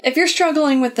If you're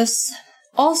struggling with this,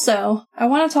 also, I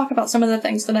want to talk about some of the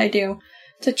things that I do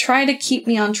to try to keep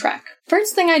me on track.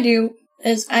 First thing I do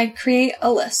is I create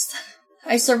a list.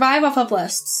 I survive off of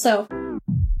lists, so...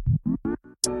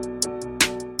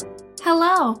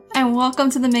 Hello, and welcome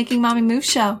to the Making Mommy Move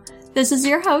Show. This is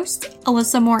your host,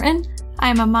 Alyssa Morton. I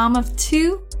am a mom of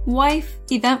two, wife,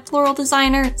 event floral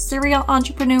designer, serial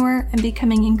entrepreneur, and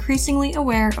becoming increasingly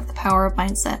aware of the power of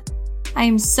mindset. I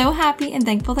am so happy and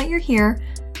thankful that you're here.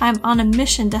 I'm on a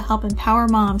mission to help empower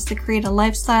moms to create a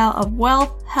lifestyle of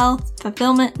wealth, health,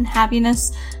 fulfillment, and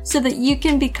happiness so that you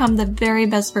can become the very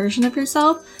best version of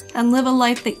yourself and live a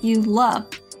life that you love.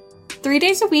 3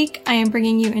 days a week, I am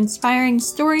bringing you inspiring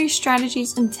stories,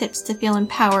 strategies, and tips to feel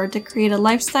empowered to create a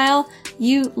lifestyle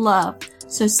you love.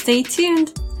 So stay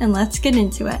tuned and let's get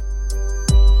into it.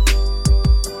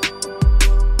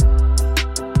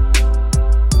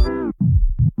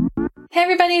 Hey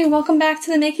everybody, welcome back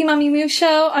to the Making Mommy Move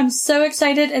Show. I'm so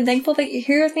excited and thankful that you're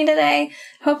here with me today.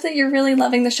 Hope that you're really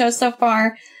loving the show so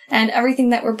far and everything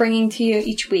that we're bringing to you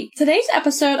each week. Today's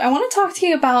episode, I want to talk to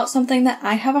you about something that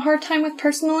I have a hard time with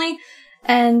personally,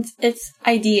 and it's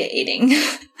ideating.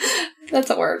 That's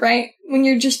a word, right? When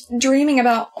you're just dreaming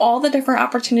about all the different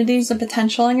opportunities and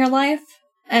potential in your life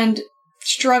and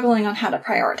struggling on how to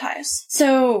prioritize.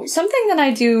 So something that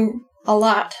I do a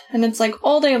lot, and it's like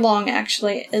all day long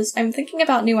actually, is I'm thinking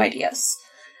about new ideas.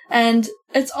 And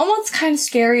it's almost kind of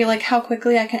scary, like how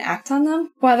quickly I can act on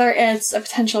them. Whether it's a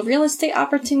potential real estate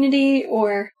opportunity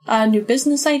or a new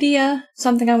business idea,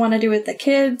 something I want to do with the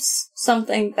kids,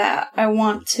 something that I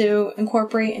want to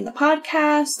incorporate in the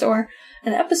podcast, or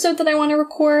an episode that I want to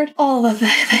record, all of the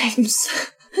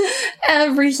things.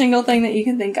 Every single thing that you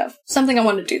can think of. Something I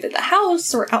want to do at the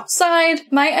house or outside.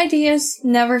 My ideas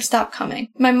never stop coming.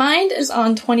 My mind is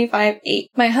on 25/8.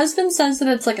 My husband says that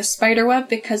it's like a spider web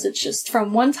because it's just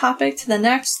from one topic to the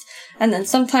next, and then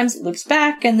sometimes it loops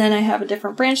back, and then I have a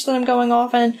different branch that I'm going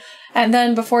off in, and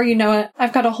then before you know it,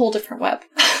 I've got a whole different web.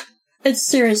 It's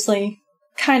seriously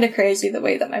kind of crazy the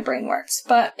way that my brain works.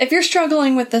 But if you're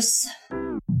struggling with this...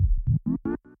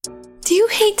 Do you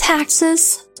hate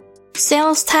taxes?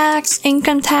 Sales tax,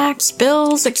 income tax,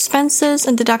 bills, expenses,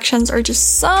 and deductions are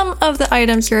just some of the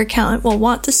items your accountant will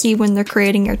want to see when they're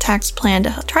creating your tax plan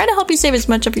to try to help you save as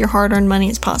much of your hard-earned money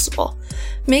as possible.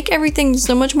 Make everything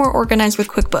so much more organized with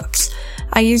QuickBooks.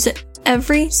 I use it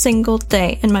every single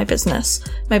day in my business.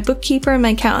 My bookkeeper and my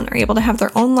accountant are able to have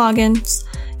their own logins.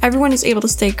 Everyone is able to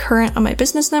stay current on my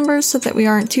business numbers so that we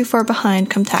aren't too far behind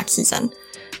come tax season.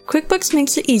 QuickBooks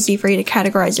makes it easy for you to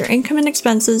categorize your income and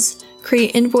expenses,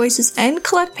 create invoices and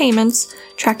collect payments,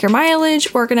 track your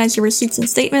mileage, organize your receipts and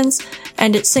statements,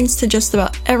 and it syncs to just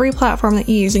about every platform that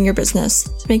you use in your business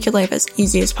to make your life as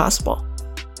easy as possible.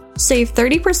 Save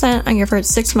 30% on your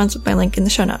first 6 months with my link in the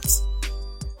show notes.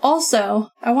 Also,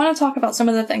 I want to talk about some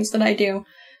of the things that I do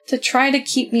to try to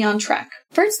keep me on track.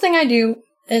 First thing I do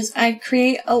is I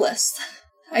create a list.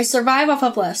 I survive off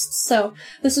of lists, so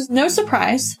this is no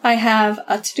surprise. I have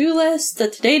a to-do list, a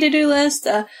today to-do list,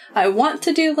 a I want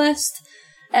to-do list,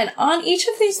 and on each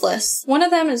of these lists, one of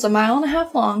them is 1.5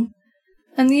 miles long,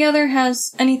 and the other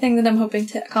has anything that I'm hoping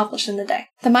to accomplish in the day.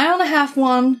 The 1.5 miles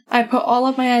one, I put all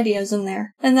of my ideas in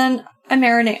there, and then I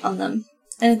marinate on them.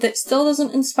 And if it still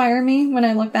doesn't inspire me when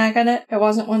I look back at it, it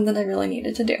wasn't one that I really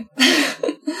needed to do.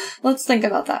 Let's think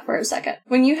about that for a second.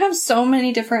 When you have so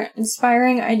many different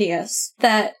inspiring ideas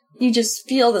that you just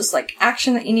feel this like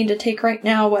action that you need to take right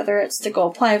now, whether it's to go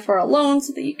apply for a loan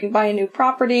so that you can buy a new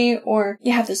property, or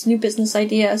you have this new business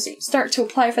idea, so you start to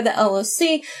apply for the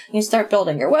LLC, and you start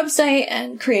building your website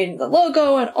and creating the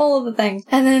logo and all of the things.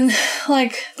 And then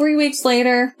like 3 weeks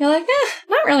later, you're like, I'm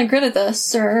not really good at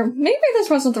this, or maybe this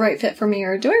wasn't the right fit for me,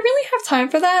 or do I really have time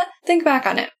for that? Think back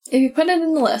on it. If you put it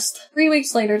in the list, 3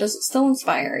 weeks later, does it still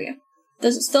inspire you?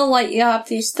 Does it still light you up?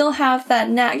 Do you still have that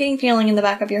nagging feeling in the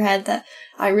back of your head that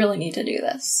I really need to do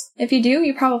this? If you do,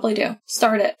 you probably do.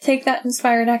 Start it. Take that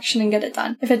inspired action and get it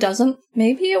done. If it doesn't,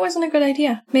 maybe it wasn't a good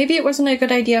idea. Maybe it wasn't a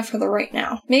good idea for the right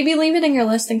now. Maybe leave it in your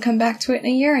list and come back to it in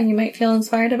a year and you might feel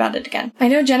inspired about it again. I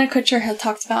know Jenna Kutcher had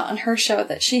talked about on her show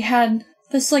that she had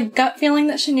this like gut feeling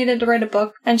that she needed to write a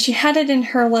book, and she had it in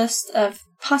her list of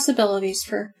possibilities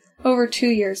for over 2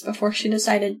 years before she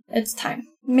decided it's time.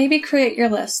 Maybe create your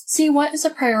list. See what is a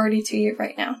priority to you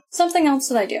right now. Something else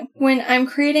that I do. When I'm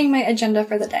creating my agenda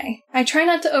for the day, I try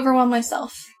not to overwhelm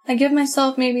myself. I give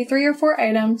myself maybe 3 or 4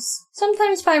 items,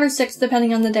 sometimes 5 or 6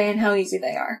 depending on the day and how easy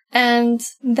they are. And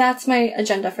that's my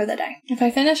agenda for the day. If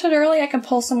I finish it early, I can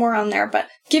pull some more on there, but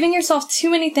giving yourself too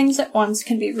many things at once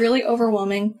can be really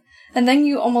overwhelming And then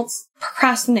you almost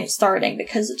procrastinate starting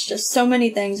because it's just so many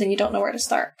things and you don't know where to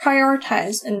start.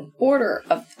 Prioritize an order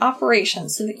of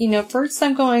operations so that you know, first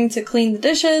I'm going to clean the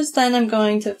dishes, then I'm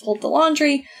going to fold the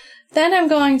laundry, then I'm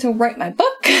going to write my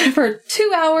book for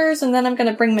 2 hours, and then I'm going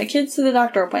to bring my kids to the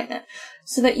doctor appointment.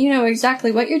 So that you know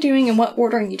exactly what you're doing in what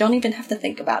order and you don't even have to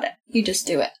think about it. You just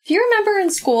do it. Do you remember in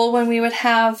school when we would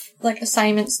have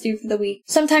assignments due for the week?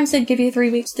 Sometimes they'd give you 3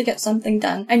 weeks to get something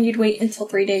done and you'd wait until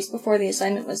 3 days before the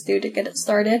assignment was due to get it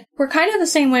started. We're kind of the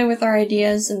same way with our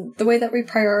ideas and the way that we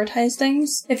prioritize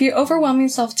things. If you overwhelm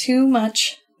yourself too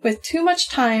much with too much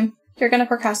time, you're going to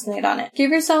procrastinate on it.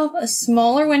 Give yourself a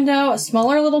smaller window, a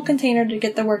smaller little container to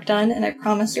get the work done, and I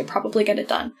promise you'll probably get it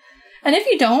done. And if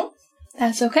you don't,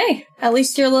 that's okay. At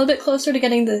least you're a little bit closer to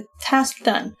getting the task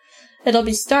done. It'll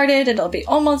be started, it'll be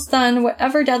almost done.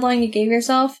 Whatever deadline you gave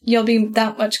yourself, you'll be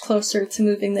that much closer to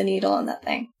moving the needle on that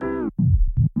thing.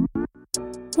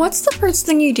 What's the first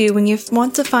thing you do when you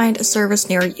want to find a service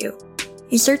near you?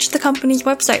 You search the company's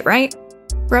website, right?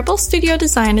 Rebel Studio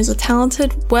Design is a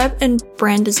talented web and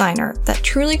brand designer that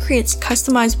truly creates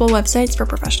customizable websites for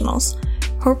professionals.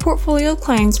 Her portfolio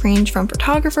clients range from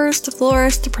photographers to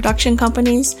florists to production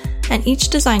companies, and each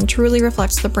design truly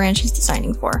reflects the brand she's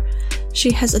designing for.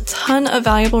 She has a ton of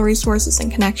valuable resources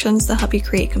and connections that help you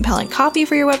create compelling copy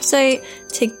for your website,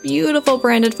 take beautiful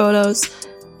branded photos,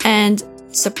 and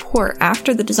support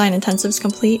after the design intensive is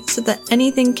complete so that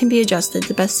anything can be adjusted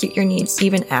to best suit your needs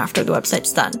even after the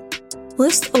website's done.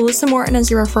 List Alyssa Morton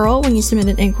as your referral when you submit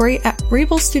an inquiry at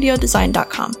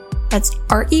rebelstudiodesign.com. That's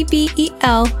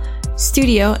REBEL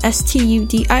Studio,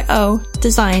 STUDIO,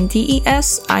 Design,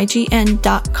 DESIGN.com.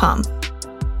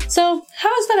 So, how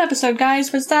was that episode,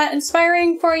 guys? Was that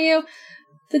inspiring for you?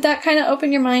 Did that kind of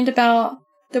open your mind about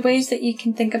the ways that you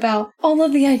can think about all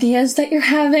of the ideas that you're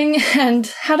having and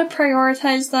how to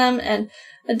prioritize them and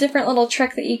a different little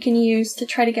trick that you can use to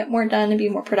try to get more done and be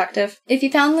more productive? If you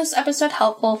found this episode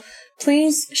helpful,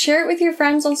 please share it with your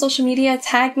friends on social media.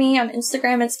 Tag me on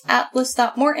Instagram. It's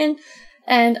 @liz.morton.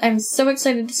 And I'm so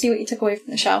excited to see what you took away from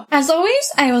the show. As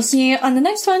always, I will see you on the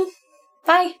next one.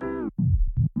 Bye!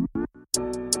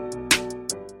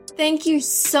 Thank you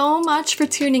so much for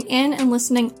tuning in and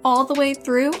listening all the way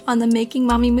through on the Making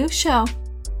Mommy Move show.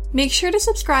 Make sure to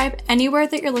subscribe anywhere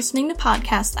that you're listening to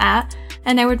podcasts at,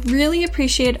 and I would really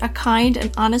appreciate a kind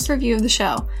and honest review of the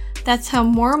show. That's how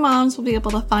more moms will be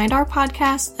able to find our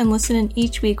podcast and listen in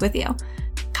each week with you.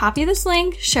 Copy this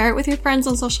link, share it with your friends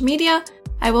on social media.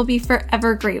 I will be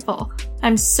forever grateful.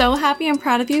 I'm so happy and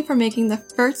proud of you for making the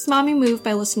first mommy move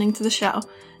by listening to the show.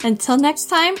 Until next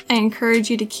time, I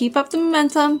encourage you to keep up the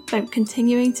momentum by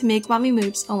continuing to make mommy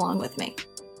moves along with me.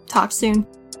 Talk soon.